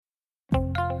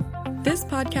This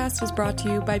podcast is brought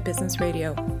to you by Business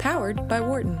Radio, powered by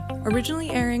Wharton, originally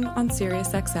airing on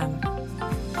SiriusXM.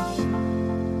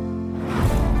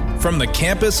 From the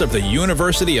campus of the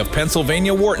University of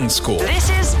Pennsylvania Wharton School. This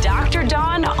is Dr.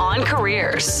 Dawn on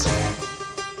Careers.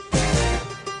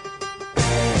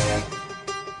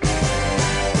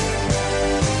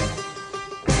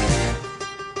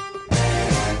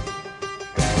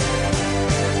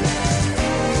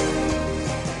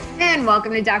 And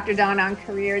welcome to Dr. Dawn on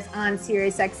Careers on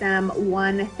SiriusXM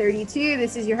 132.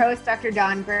 This is your host, Dr.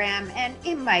 Dawn Graham, and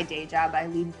in my day job, I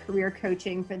lead career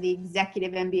coaching for the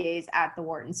executive MBAs at the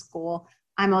Wharton School.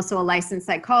 I'm also a licensed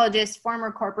psychologist,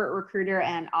 former corporate recruiter,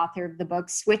 and author of the book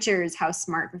Switchers: How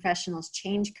Smart Professionals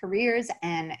Change Careers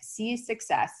and Seize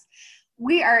Success.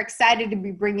 We are excited to be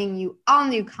bringing you all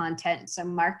new content, so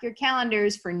mark your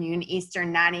calendars for noon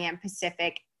Eastern, 9 a.m.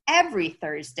 Pacific every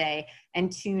Thursday,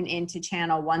 and tune into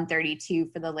channel 132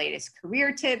 for the latest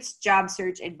career tips, job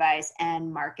search advice,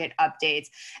 and market updates.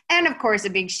 And of course, a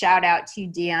big shout out to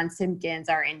Dion Simpkins,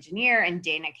 our engineer, and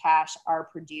Dana Cash, our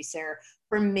producer,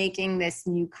 for making this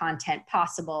new content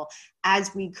possible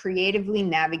as we creatively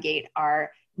navigate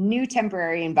our new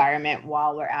temporary environment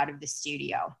while we're out of the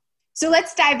studio. So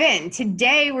let's dive in.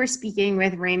 Today, we're speaking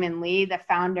with Raymond Lee, the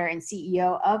founder and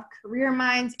CEO of Career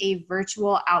Minds, a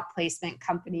virtual outplacement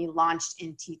company launched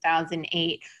in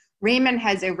 2008. Raymond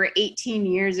has over 18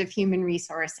 years of human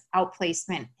resource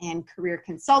outplacement and career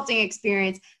consulting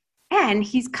experience, and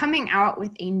he's coming out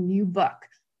with a new book,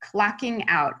 Clocking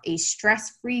Out: A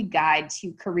Stress-Free Guide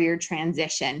to Career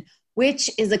Transition,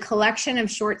 which is a collection of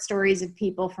short stories of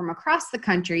people from across the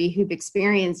country who've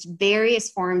experienced various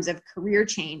forms of career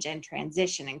change and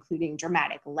transition, including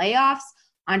dramatic layoffs,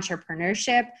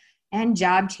 entrepreneurship, and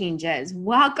job changes.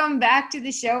 Welcome back to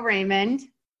the show, Raymond.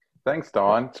 Thanks,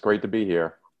 Dawn. It's great to be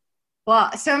here. Well,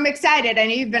 so I'm excited. I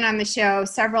know you've been on the show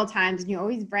several times, and you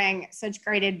always bring such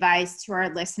great advice to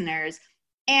our listeners.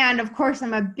 And of course,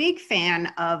 I'm a big fan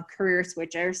of career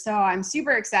switchers, so I'm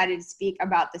super excited to speak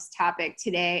about this topic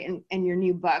today and your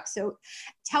new book. So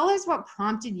tell us what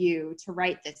prompted you to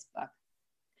write this book.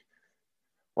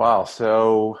 Wow.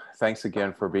 So thanks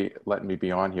again for letting me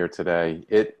be on here today.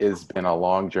 It has been a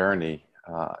long journey.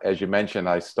 As you mentioned,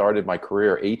 I started my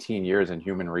career 18 years in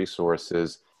human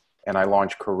resources, and I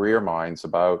launched Career Minds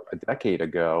about a decade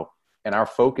ago. And our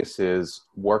focus is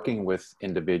working with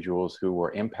individuals who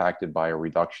were impacted by a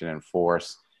reduction in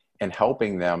force and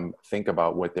helping them think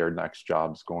about what their next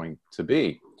job's going to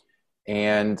be.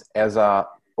 And as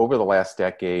over the last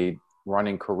decade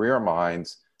running Career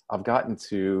Minds, I've gotten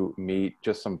to meet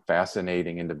just some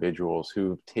fascinating individuals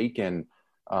who've taken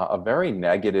a very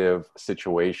negative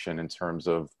situation in terms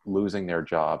of losing their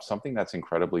job, something that's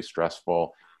incredibly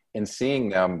stressful, and seeing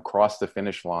them cross the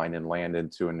finish line and land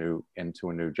into a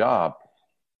new job.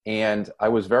 And I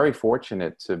was very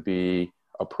fortunate to be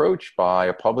approached by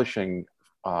a publishing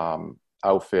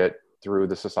outfit through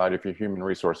the Society for Human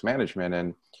Resource Management.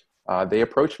 And they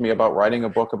approached me about writing a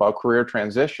book about career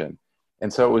transition.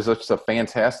 And so it was just a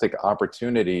fantastic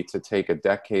opportunity to take a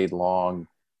decade-long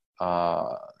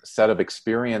set of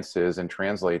experiences and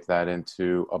translate that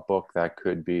into a book that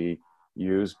could be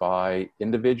used by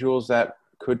individuals that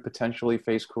could potentially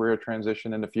face career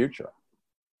transition in the future.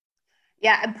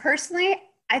 Yeah, and personally,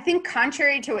 I think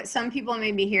contrary to what some people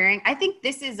may be hearing, I think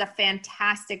this is a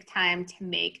fantastic time to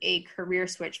make a career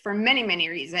switch for many, many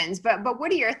reasons. But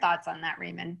what are your thoughts on that,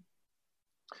 Raymond?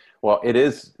 Well, it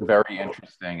is very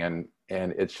interesting, and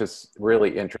it's just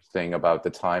really interesting about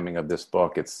the timing of this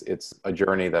book. It's a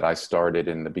journey that I started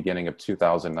in the beginning of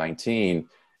 2019,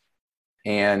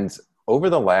 and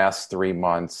over the last 3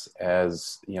 months,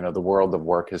 as you know, the world of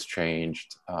work has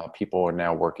changed. People are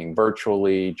now working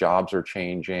virtually. Jobs are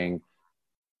changing.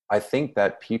 I think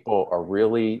that people are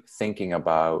really thinking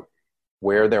about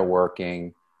where they're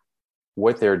working,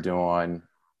 what they're doing,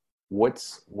 what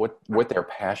they're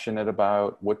passionate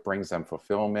about, what brings them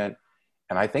fulfillment.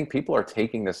 And I think people are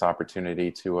taking this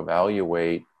opportunity to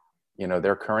evaluate,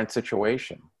 their current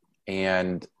situation,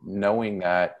 and knowing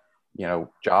that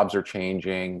jobs are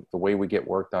changing, the way we get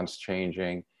work done is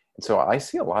changing. And so I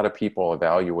see a lot of people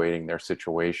evaluating their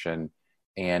situation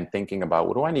and thinking about,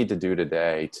 what do I need to do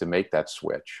today to make that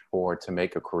switch or to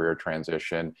make a career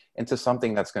transition into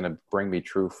something that's going to bring me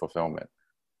true fulfillment?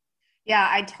 Yeah,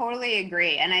 I totally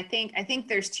agree. And I think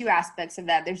there's two aspects of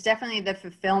that. There's definitely the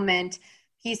fulfillment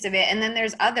piece of it. And then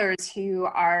there's others who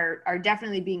are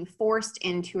definitely being forced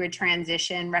into a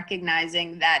transition,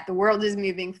 recognizing that the world is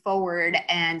moving forward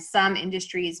and some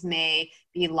industries may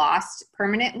be lost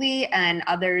permanently and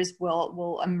others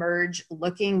will emerge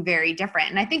looking very different.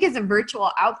 And I think as a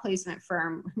virtual outplacement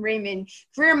firm, Raymond,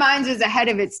 Career Minds was ahead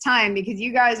of its time because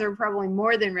you guys are probably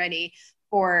more than ready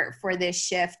for this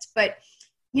shift. But,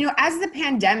 you know, as the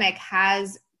pandemic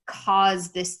has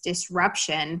caused this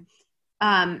disruption,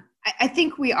 I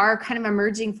think we are kind of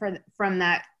emerging from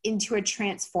that into a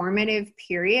transformative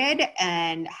period,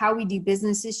 and how we do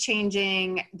business is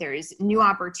changing. There's new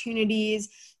opportunities.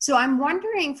 So I'm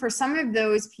wondering, for some of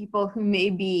those people who may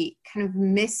be kind of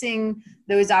missing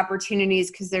those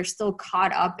opportunities because they're still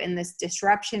caught up in this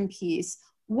disruption piece,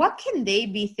 what can they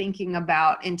be thinking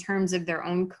about in terms of their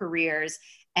own careers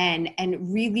and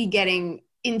really getting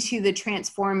into the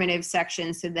transformative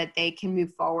section so that they can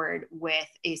move forward with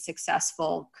a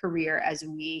successful career as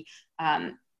we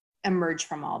emerge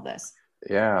from all this?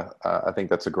 Yeah, I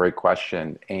think that's a great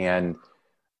question. And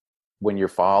when you're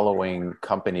following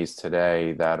companies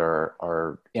today that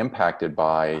are impacted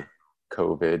by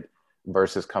COVID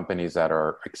versus companies that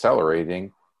are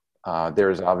accelerating,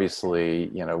 there's obviously,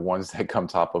 ones that come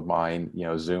top of mind,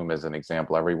 Zoom as an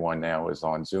example. Everyone now is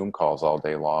on Zoom calls all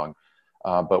day long.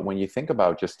 But when you think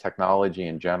about just technology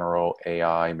in general,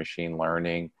 AI, machine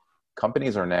learning,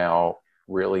 companies are now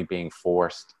really being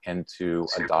forced into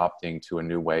adopting to a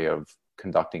new way of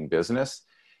conducting business.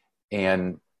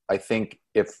 And I think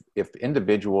if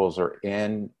individuals are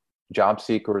in job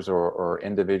seekers or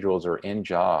individuals are in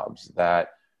jobs that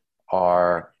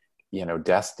are,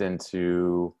 destined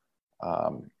to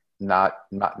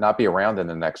not be around in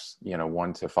the next,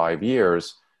 1 to 5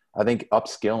 years, I think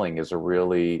upskilling is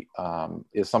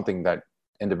is something that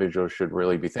individuals should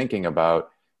really be thinking about.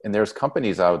 And there's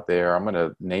companies out there, I'm going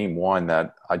to name one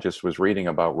that I just was reading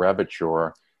about,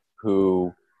 Reviture,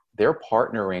 who they're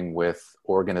partnering with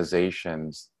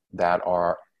organizations that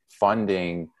are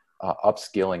funding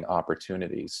upskilling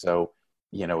opportunities. So,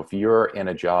 if you're in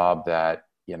a job that,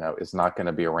 is not going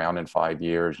to be around in 5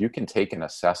 years, you can take an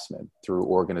assessment through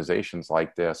organizations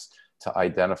like this to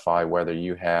identify whether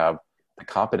you have the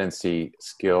competency,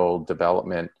 skill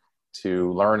development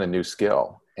to learn a new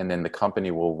skill. And then the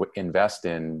company will invest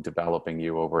in developing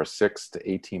you over a 6 to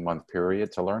 18 month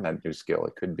period to learn that new skill.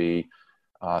 It could be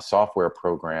software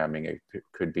programming. It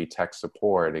could be tech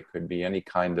support. It could be any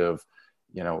kind of,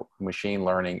 machine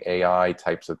learning, AI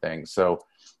types of things. So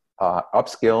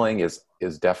upskilling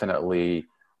is definitely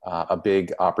a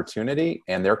big opportunity.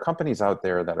 And there are companies out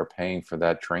there that are paying for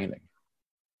that training.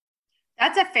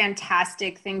 That's a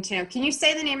fantastic thing to know. Can you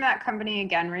say the name of that company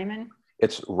again, Raymond?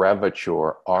 It's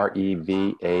Reviture,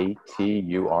 Revature.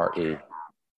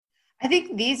 I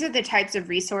think these are the types of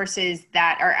resources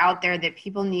that are out there that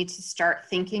people need to start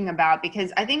thinking about,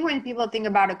 because I think when people think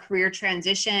about a career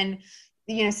transition,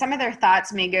 some of their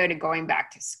thoughts may go to going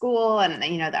back to school, and,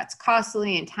 that's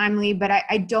costly and timely, but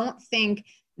I don't think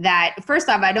that, first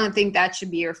off, I don't think that should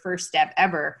be your first step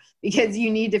ever, because you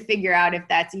need to figure out if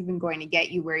that's even going to get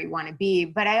you where you want to be.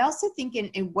 But I also think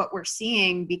in what we're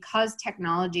seeing, because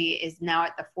technology is now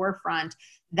at the forefront,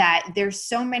 that there's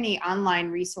so many online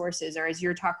resources, or as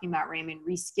you're talking about, Raymond,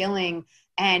 reskilling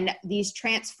and these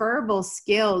transferable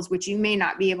skills, which you may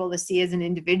not be able to see as an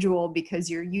individual because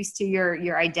you're used to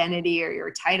your identity or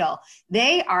your title.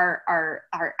 They are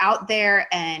out there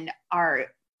and are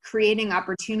creating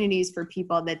opportunities for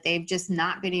people that they've just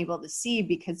not been able to see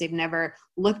because they've never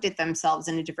looked at themselves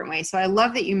in a different way. So I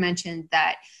love that you mentioned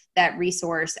that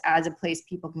resource as a place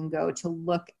people can go to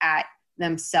look at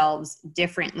themselves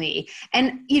differently.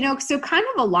 And, so kind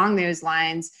of along those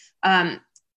lines,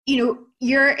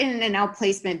 you're in an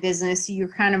outplacement business. So you're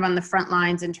kind of on the front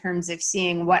lines in terms of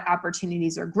seeing what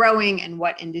opportunities are growing and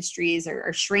what industries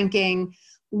are shrinking.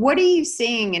 What are you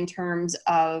seeing in terms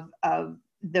of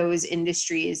those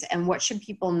industries, and what should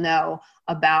people know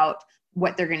about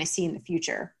what they're going to see in the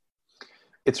future?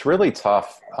 It's really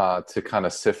tough to kind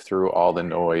of sift through all the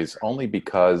noise, only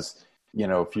because,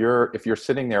 if you're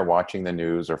sitting there watching the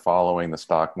news or following the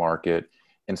stock market,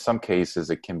 in some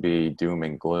cases it can be doom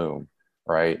and gloom,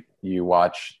 right? You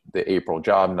watch the April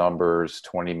job numbers,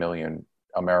 20 million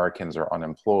Americans are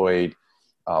unemployed.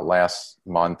 Last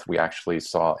month, we actually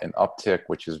saw an uptick,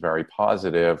 which is very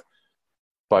positive.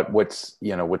 But what's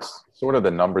sort of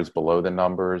the numbers below the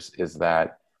numbers is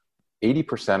that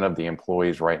 80% of the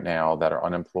employees right now that are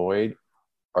unemployed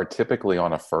are typically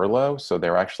on a furlough. So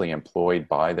they're actually employed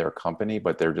by their company,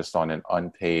 but they're just on an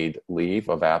unpaid leave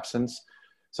of absence.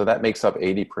 So that makes up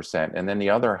 80%. And then the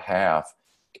other half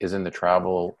is in the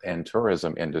travel and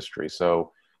tourism industry.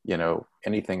 So,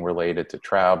 anything related to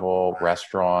travel,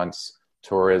 restaurants,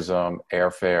 tourism,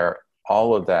 airfare,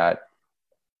 all of that,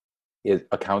 it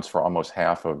accounts for almost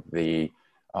half of the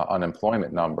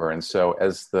unemployment number. And so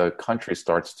as the country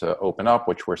starts to open up,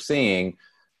 which we're seeing,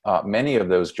 many of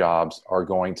those jobs are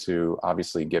going to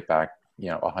obviously get back,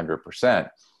 100%.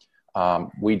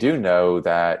 We do know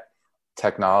that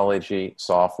technology,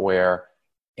 software,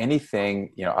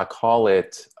 anything, I call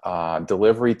it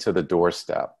delivery to the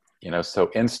doorstep. So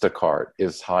Instacart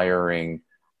is hiring,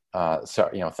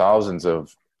 thousands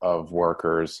of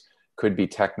workers, could be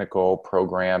technical,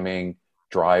 programming,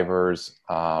 drivers.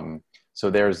 So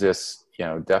there's this,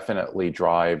 definitely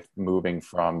drive moving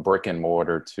from brick and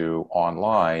mortar to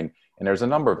online. And there's a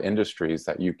number of industries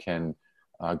that you can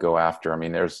go after. I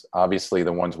mean, there's obviously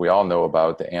the ones we all know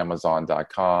about, the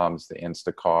Amazon.coms, the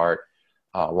Instacart,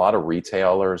 a lot of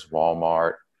retailers,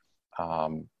 Walmart,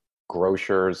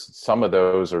 grocers. Some of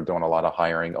those are doing a lot of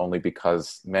hiring only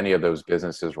because many of those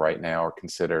businesses right now are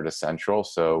considered essential.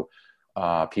 So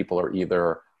people are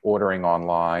either ordering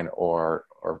online or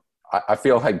I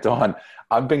feel like, Dawn,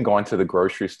 I've been going to the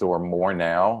grocery store more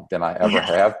now than I ever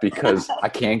have because I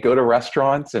can't go to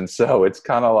restaurants. And so it's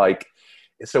kind of like,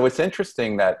 so it's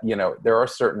interesting that, there are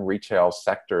certain retail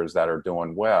sectors that are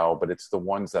doing well, but it's the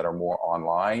ones that are more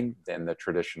online than the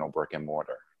traditional brick and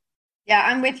mortar. Yeah,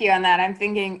 I'm with you on that. I'm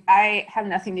thinking I have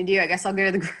nothing to do. I guess I'll go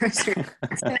to the grocery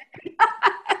store.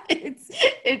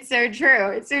 It's so true.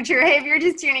 It's so true. Hey, if you're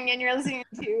just tuning in, you're listening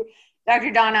to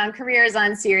Dr. Dawn on Careers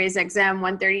on Sirius XM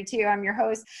 132. I'm your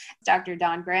host, Dr.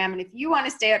 Dawn Graham. And if you want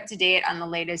to stay up to date on the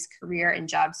latest career and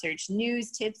job search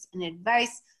news, tips, and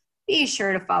advice, be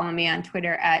sure to follow me on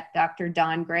Twitter at Dr.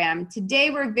 Dawn Graham. Today,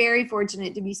 we're very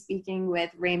fortunate to be speaking with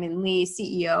Raymond Lee,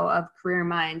 CEO of Career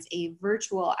Minds, a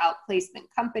virtual outplacement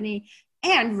company.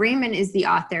 And Raymond is the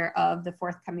author of the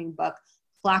forthcoming book,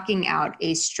 Clocking Out,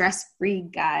 a Stress-Free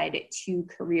Guide to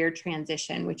Career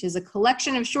Transition, which is a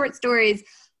collection of short stories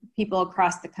people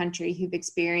across the country who've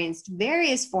experienced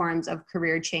various forms of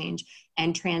career change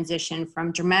and transition,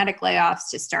 from dramatic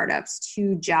layoffs to startups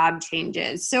to job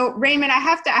changes. So Raymond, I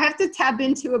have to tap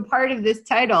into a part of this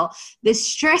title, the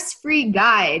stress-free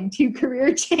guide to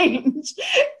career change,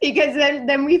 because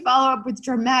then we follow up with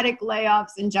dramatic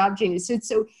layoffs and job changes.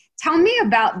 So tell me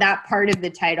about that part of the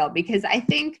title, because I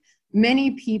think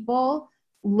many people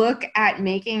look at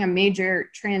making a major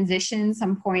transition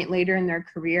some point later in their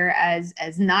career as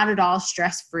not at all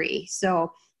stress-free.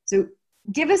 So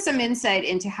give us some insight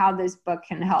into how this book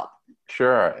can help.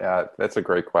 Sure. That's a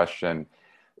great question.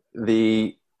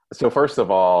 So first of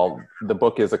all, the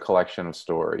book is a collection of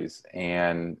stories.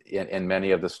 And in many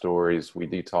of the stories, we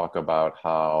do talk about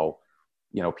how,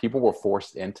 people were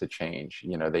forced into change.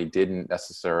 They didn't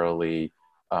necessarily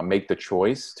make the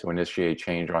choice to initiate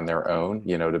change on their own,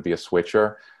 to be a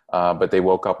switcher. But they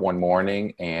woke up one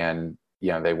morning and,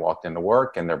 they walked into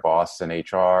work and their boss in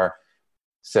HR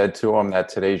said to them that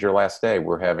today's your last day.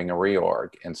 We're having a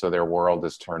reorg. And so their world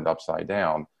is turned upside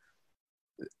down.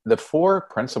 The 4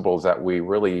 principles that we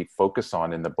really focus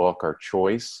on in the book are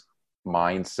choice,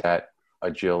 mindset,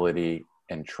 agility,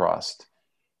 and trust.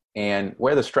 And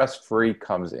where the stress-free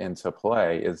comes into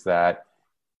play is that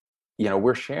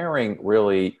we're sharing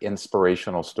really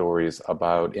inspirational stories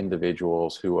about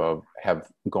individuals who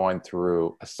have gone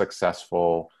through a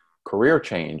successful career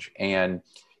change. And,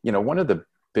 one of the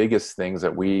biggest things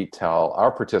that we tell our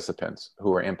participants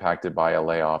who are impacted by a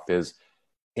layoff is,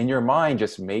 in your mind,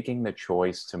 just making the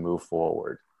choice to move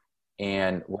forward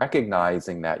and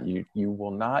recognizing that you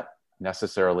will not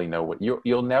necessarily know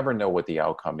you'll never know what the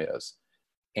outcome is.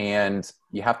 And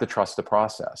you have to trust the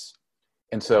process.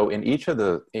 And so in each of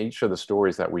the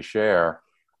stories that we share,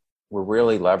 we're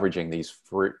really leveraging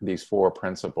these 4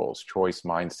 principles: choice,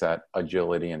 mindset,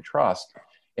 agility, and trust.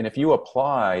 And if you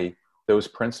apply those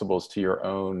principles to your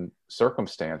own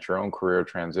circumstance, your own career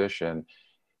transition,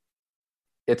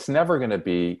 it's never going to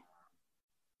be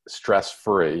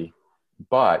stress-free.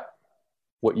 But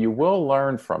what you will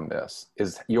learn from this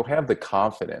is you'll have the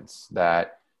confidence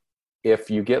that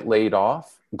if you get laid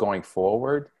off going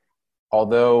forward,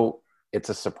 although it's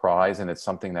a surprise and it's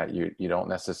something that you don't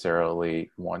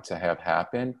necessarily want to have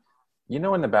happen,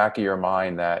 in the back of your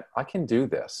mind that I can do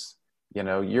this.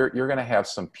 You're going to have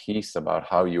some peace about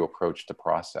how you approach the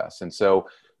process. And so,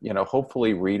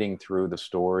 hopefully reading through the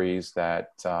stories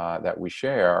that we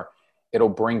share, it'll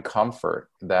bring comfort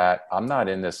that I'm not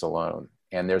in this alone.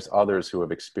 And there's others who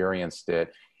have experienced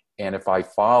it. And if I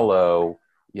follow,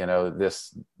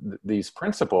 these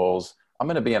principles, I'm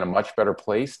going to be in a much better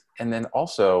place. And then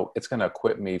also it's going to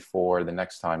equip me for the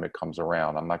next time it comes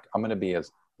around. I'm going to be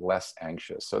less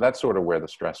anxious. So that's sort of where the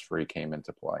stress-free came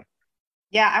into play.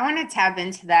 Yeah, I want to tap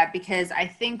into that because I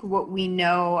think what we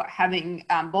know, having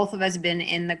both of us been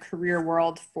in the career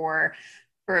world for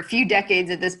a few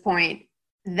decades at this point,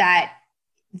 that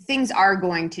things are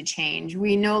going to change.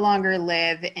 We no longer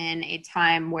live in a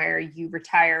time where you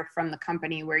retire from the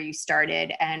company where you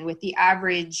started, and with the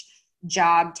average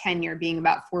job tenure being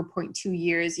about 4.2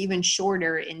 years, even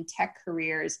shorter in tech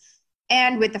careers.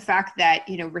 And with the fact that,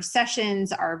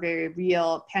 recessions are very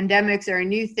real, pandemics are a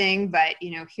new thing, but,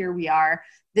 here we are,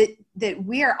 that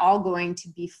we are all going to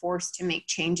be forced to make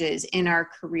changes in our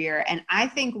career. And I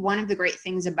think one of the great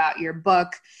things about your book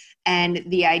and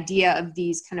the idea of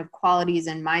these kind of qualities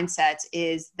and mindsets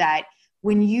is that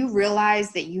when you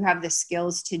realize that you have the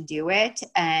skills to do it,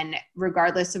 and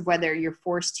regardless of whether you're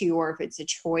forced to or if it's a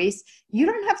choice, you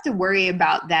don't have to worry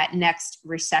about that next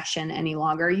recession any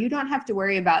longer. You don't have to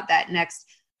worry about that next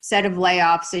set of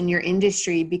layoffs in your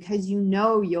industry because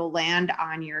you'll land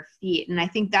on your feet. And I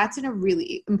think that's a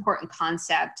really important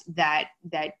concept that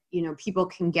people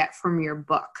can get from your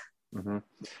book. Mm-hmm.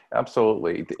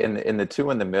 Absolutely. In the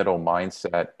two in the middle,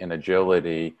 mindset and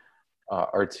agility,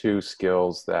 are two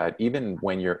skills that even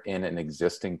when you're in an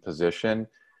existing position,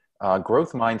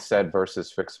 growth mindset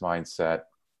versus fixed mindset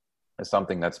is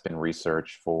something that's been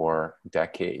researched for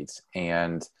decades.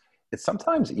 And it's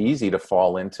sometimes easy to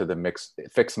fall into the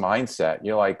fixed mindset.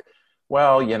 You're like,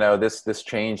 well, this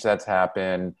change that's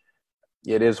happened,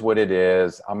 it is what it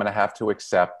is. I'm going to have to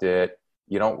accept it.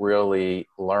 You don't really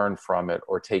learn from it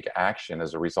or take action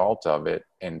as a result of it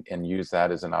and use that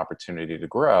as an opportunity to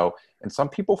grow. And some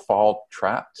people fall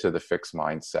trapped to the fixed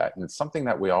mindset. And it's something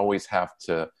that we always have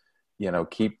to,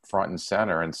 keep front and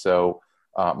center. And so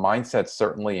mindset's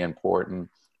certainly important.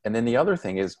 And then the other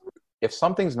thing is, if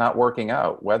something's not working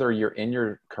out, whether you're in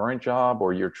your current job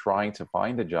or you're trying to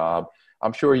find a job,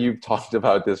 I'm sure you've talked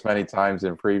about this many times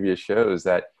in previous shows,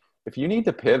 that if you need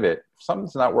to pivot, if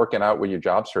something's not working out with your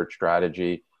job search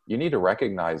strategy, you need to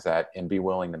recognize that and be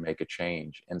willing to make a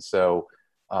change. And so,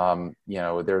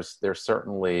 there's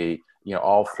certainly,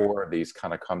 all four of these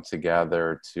kind of come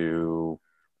together to,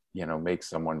 make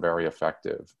someone very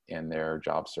effective in their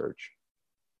job search.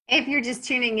 If you're just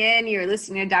tuning in, you're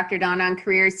listening to Dr. Dawn on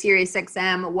Careers, Sirius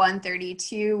XM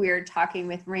 132. We are talking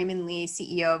with Raymond Lee,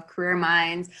 CEO of Career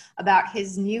Minds, about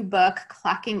his new book,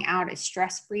 Clocking Out, a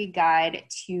Stress-Free Guide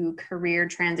to Career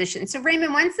Transition. So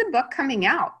Raymond, when's the book coming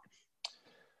out?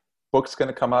 Book's going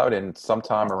to come out in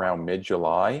sometime around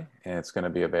mid-July, and it's going to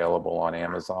be available on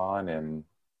Amazon and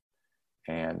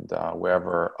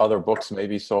wherever other books may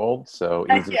be sold. So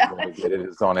easiest way to get it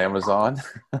is on Amazon.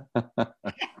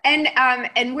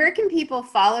 And where can people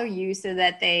follow you so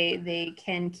that they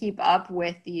can keep up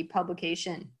with the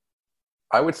publication?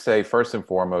 I would say first and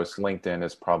foremost, LinkedIn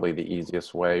is probably the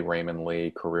easiest way. Raymond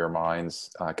Lee, Career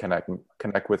Minds.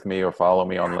 Connect with me or follow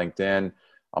me on LinkedIn.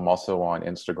 I'm also on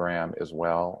Instagram as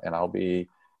well, and I'll be,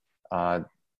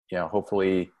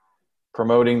 hopefully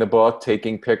promoting the book,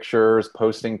 taking pictures,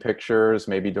 posting pictures,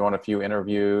 maybe doing a few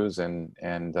interviews, and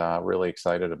really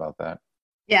excited about that.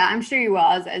 Yeah, I'm sure you will.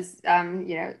 As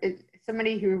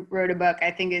somebody who wrote a book,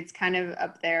 I think it's kind of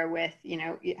up there with,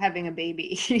 having a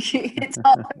baby. It's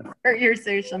all over your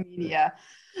social media,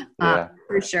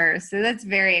 for sure. So that's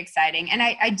very exciting. And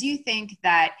I do think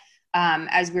that,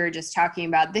 as we were just talking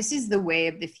about, this is the way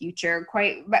of the future.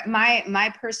 But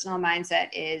my personal mindset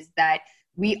is that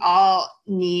we all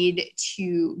need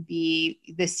to be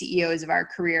the CEOs of our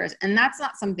careers. And that's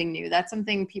not something new. That's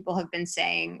something people have been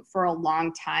saying for a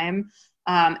long time.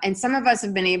 And some of us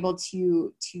have been able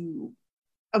to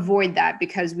avoid that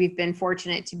because we've been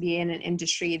fortunate to be in an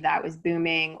industry that was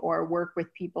booming or work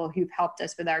with people who've helped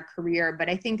us with our career. But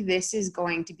I think this is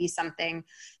going to be something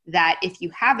that if you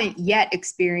haven't yet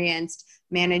experienced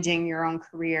managing your own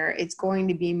career, it's going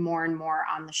to be more and more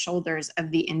on the shoulders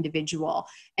of the individual.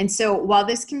 And so while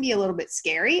this can be a little bit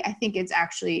scary, I think it's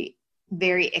actually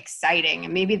very exciting.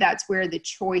 And maybe that's where the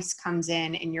choice comes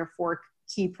in your 4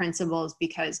 key principles,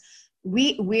 because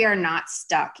we are not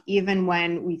stuck even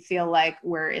when we feel like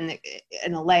we're in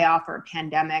a layoff or a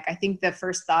pandemic. I think the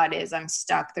first thought is, I'm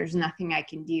stuck, there's nothing I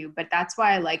can do. But that's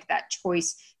why I like that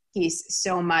choice piece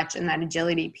so much and that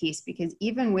agility piece, because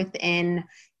even within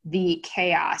the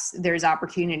chaos, there's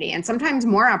opportunity, and sometimes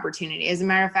more opportunity. As a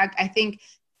matter of fact, I think,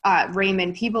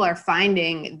 Raymond, people are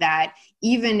finding that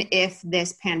even if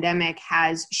this pandemic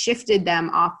has shifted them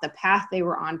off the path they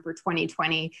were on for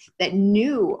 2020, that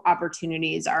new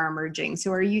opportunities are emerging.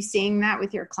 So are you seeing that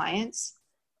with your clients?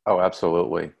 Oh,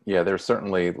 absolutely. Yeah, there's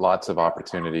certainly lots of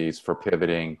opportunities for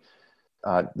pivoting.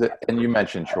 And you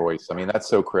mentioned choice. I mean, that's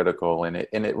so critical. And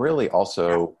it really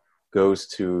also goes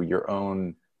to your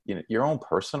own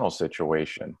personal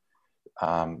situation.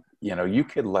 you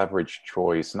could leverage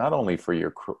choice not only for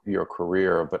your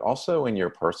career, but also in your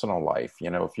personal life.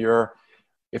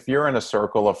 If you're in a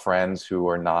circle of friends who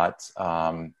are not,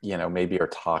 maybe are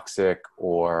toxic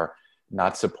or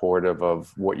not supportive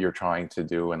of what you're trying to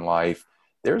do in life,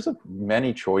 there's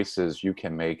many choices you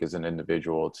can make as an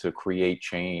individual to create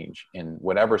change in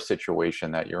whatever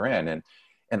situation that you're in.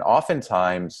 And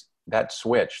oftentimes that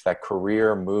switch, that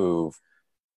career move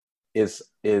is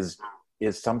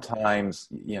sometimes,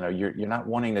 you're not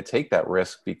wanting to take that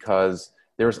risk because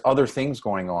there's other things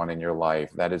going on in your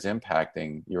life that is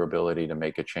impacting your ability to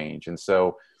make a change. And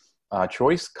so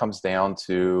choice comes down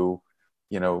to,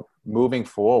 moving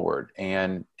forward,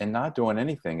 and not doing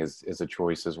anything is a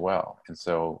choice as well. And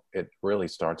so it really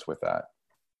starts with that.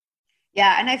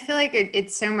 Yeah. And I feel like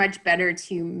it's so much better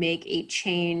to make a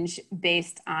change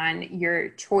based on your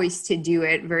choice to do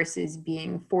it versus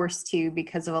being forced to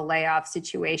because of a layoff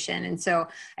situation. And so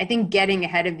I think getting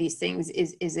ahead of these things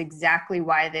is exactly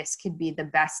why this could be the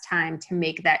best time to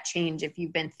make that change if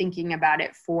you've been thinking about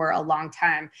it for a long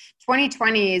time.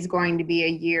 2020 is going to be a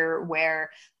year where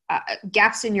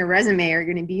gaps in your resume are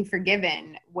going to be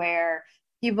forgiven, where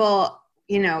people,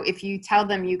 if you tell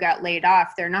them you got laid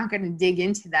off, they're not going to dig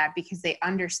into that because they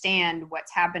understand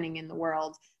what's happening in the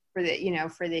world for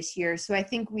this year. So I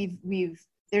think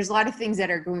there's a lot of things that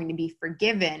are going to be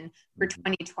forgiven for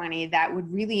 2020 that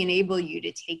would really enable you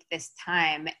to take this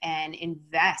time and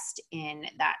invest in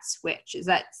that switch. Is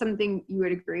that something you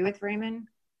would agree with, Raymond?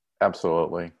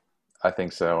 Absolutely. I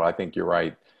think so. I think you're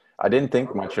right. I didn't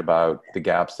think much about the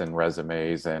gaps in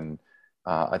resumes, and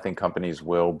I think companies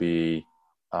will be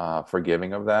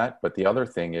forgiving of that. But the other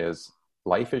thing is,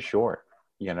 life is short.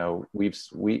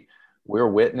 We're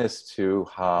witness to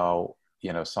how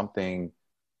something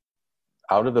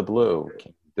out of the blue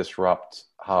can disrupt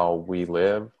how we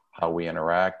live, how we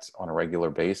interact on a regular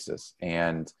basis,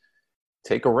 and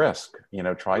take a risk.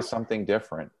 Try something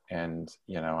different. And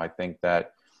I think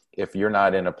that if you're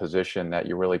not in a position that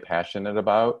you're really passionate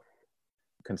about,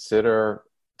 consider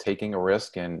taking a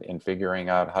risk and figuring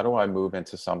out, how do I move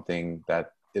into something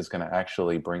that is going to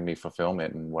actually bring me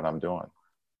fulfillment in what I'm doing.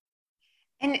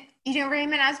 And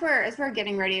Raymond, as we're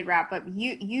getting ready to wrap up,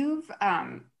 you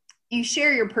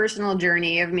share your personal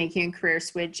journey of making a career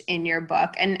switch in your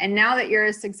book, and now that you're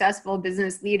a successful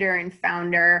business leader and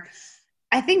founder,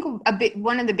 I think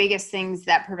one of the biggest things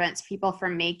that prevents people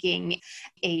from making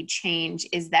a change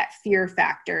is that fear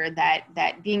factor,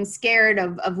 that being scared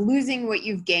of losing what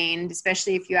you've gained,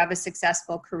 especially if you have a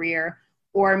successful career,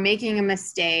 or making a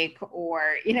mistake,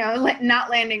 or, not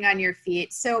landing on your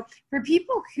feet. So for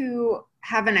people who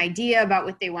have an idea about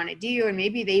what they want to do, and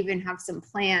maybe they even have some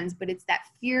plans, but it's that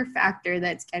fear factor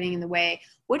that's getting in the way,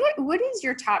 what is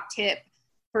your top tip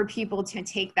for people to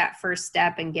take that first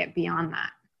step and get beyond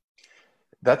that?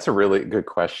 That's a really good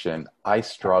question. I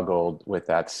struggled with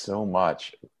that so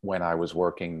much when I was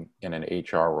working in an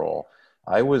HR role.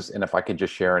 And if I could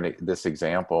just share this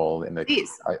example,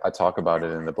 I talk about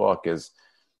it in the book, is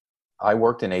I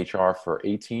worked in HR for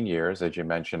 18 years, as you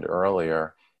mentioned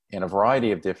earlier, in a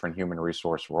variety of different human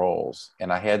resource roles.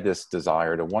 And I had this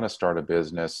desire to want to start a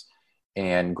business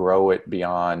and grow it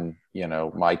beyond,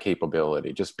 my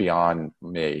capability, just beyond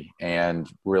me, and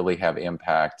really have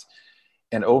impact.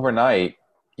 And overnight,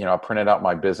 I printed out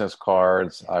my business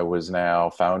cards. I was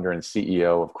now founder and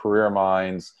CEO of Career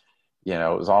Minds. It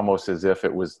was almost as if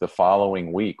it was the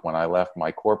following week when I left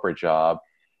my corporate job,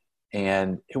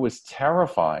 and it was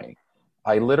terrifying.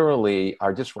 I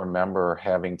just remember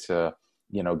having to,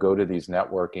 go to these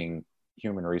networking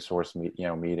human resource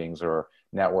meetings or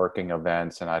networking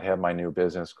events, and I'd have my new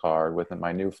business card with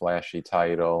my new flashy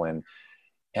title, and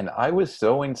I was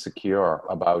so insecure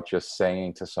about just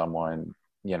saying to someone,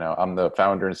 I'm the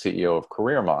founder and CEO of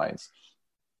Career Minds.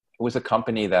 It was a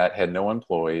company that had no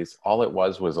employees. All it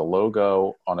was a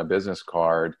logo on a business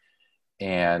card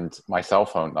and my cell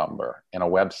phone number and a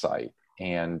website.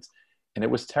 And it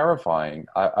was terrifying.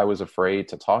 I was afraid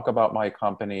to talk about my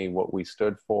company, what we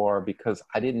stood for, because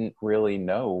I didn't really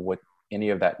know what any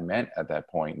of that meant at that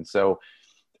point. And so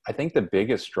I think the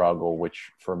biggest struggle,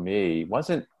 which for me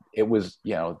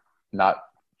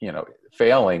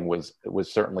failing was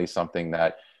certainly something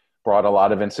that brought a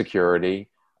lot of insecurity,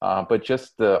 but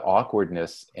just the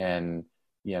awkwardness and,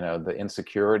 the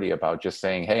insecurity about just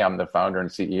saying, hey, I'm the founder and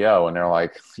CEO. And they're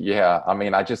like, yeah,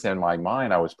 I just, in my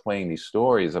mind, I was playing these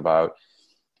stories about,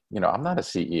 I'm not a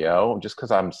CEO just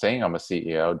because I'm saying I'm a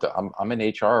CEO. I'm an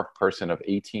HR person of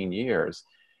 18 years.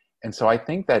 And so I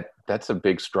think that that's a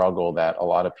big struggle that a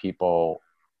lot of people,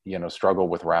 struggle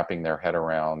with wrapping their head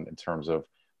around, in terms of,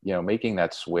 making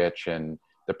that switch and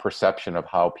the perception of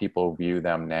how people view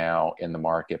them now in the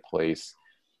marketplace.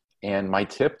 And my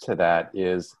tip to that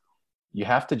is you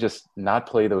have to just not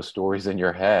play those stories in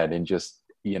your head and just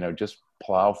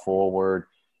plow forward,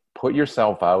 put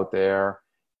yourself out there.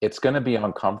 It's going to be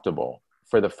uncomfortable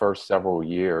for the first several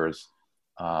years.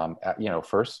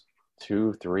 First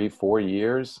 2, 3, 4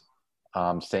 years,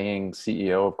 saying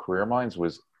CEO of Career Minds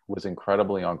was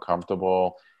incredibly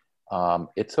uncomfortable.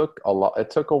 It took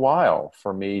a while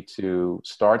for me to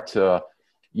start to,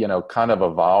 kind of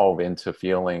evolve into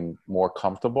feeling more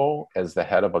comfortable as the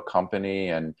head of a company.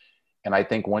 And I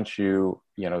think once you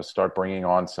start bringing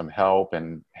on some help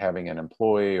and having an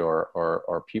employee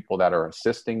or people that are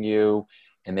assisting you,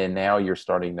 and then now you're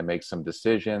starting to make some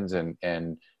decisions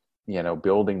and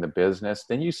building the business,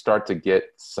 then you start to get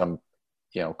some,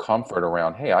 comfort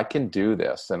around, hey, I can do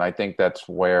this. And I think that's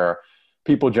where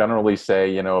people generally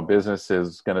say, a business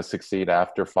is going to succeed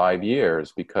after 5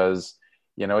 years, because,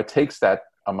 it takes that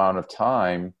amount of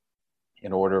time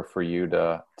in order for you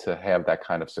to have that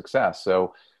kind of success.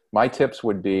 So my tips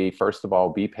would be, first of all,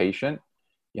 be patient.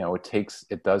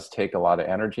 It does take a lot of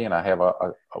energy. And I have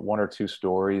a 1 or 2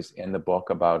 stories in the book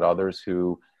about others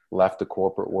who left the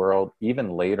corporate world,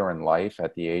 even later in life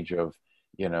at the age of,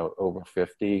 over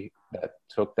 50, that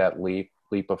took that leap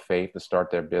of faith to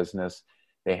start their business.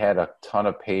 They had a ton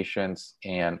of patience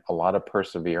and a lot of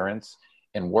perseverance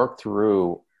and worked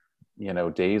through,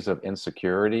 days of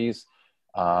insecurities.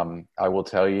 I will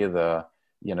tell you the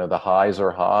highs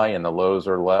are high and the lows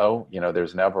are low.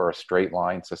 There's never a straight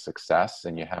line to success,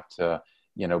 and you have to,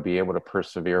 be able to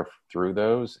persevere through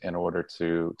those in order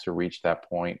to reach that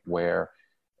point where,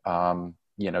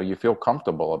 you feel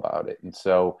comfortable about it. And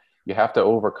so you have to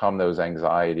overcome those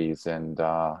anxieties in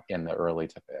the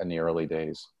early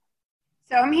days.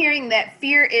 So I'm hearing that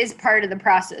fear is part of the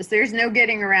process. There's no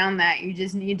getting around that. You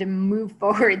just need to move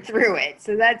forward through it.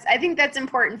 So I think that's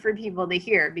important for people to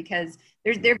hear, because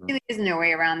there really is no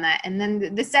way around that. And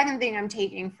then the second thing I'm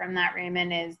taking from that,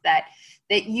 Raymond, is that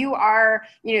you are,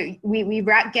 we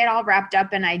get all wrapped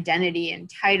up in identity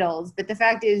and titles, but the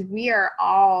fact is we are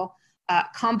all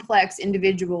complex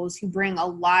individuals who bring a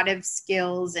lot of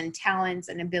skills and talents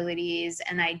and abilities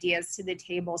and ideas to the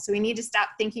table. So we need to stop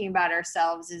thinking about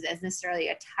ourselves as necessarily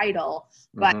a title,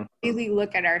 but really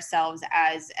look at ourselves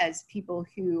as people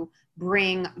who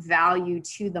bring value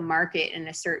to the market in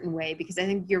a certain way, because I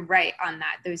think you're right on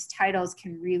that. Those titles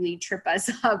can really trip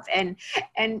us up and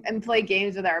play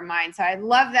games with our minds. So I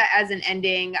love that as an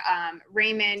ending.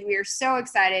 Raymond, we are so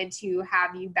excited to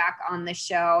have you back on the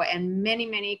show, and many,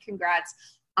 many congrats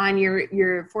on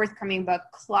your forthcoming book,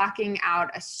 Clocking Out,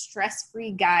 a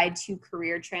Stress-Free Guide to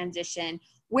Career Transition.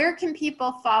 Where can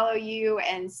people follow you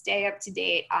and stay up to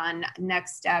date on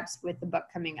next steps with the book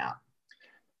coming out?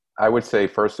 I would say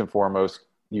first and foremost,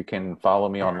 you can follow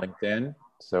me on LinkedIn.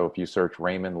 So if you search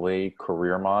Raymond Lee,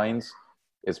 Career Minds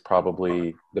is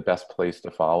probably the best place to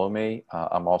follow me.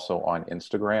 I'm also on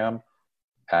Instagram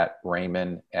at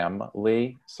Raymond M.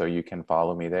 Lee. So you can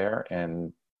follow me there.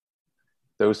 And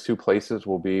those 2 places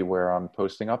will be where I'm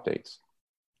posting updates.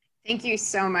 Thank you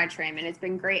so much, Raymond. It's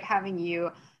been great having you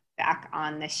back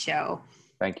on the show.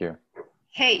 Thank you.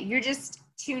 Hey, you're just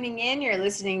tuning in. You're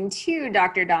listening to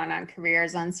Dr. Dawn on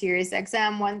Careers on Sirius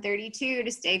XM 132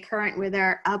 to stay current with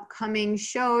our upcoming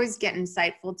shows, get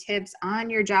insightful tips on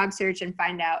your job search, and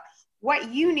find out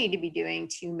what you need to be doing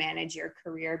to manage your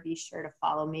career. Be sure to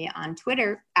follow me on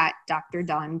Twitter at Dr.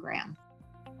 Dawn Graham.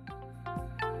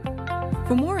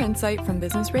 For more insight from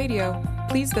Business Radio,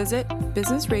 please visit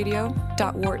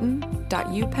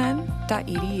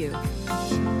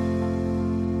businessradio.wharton.upenn.edu.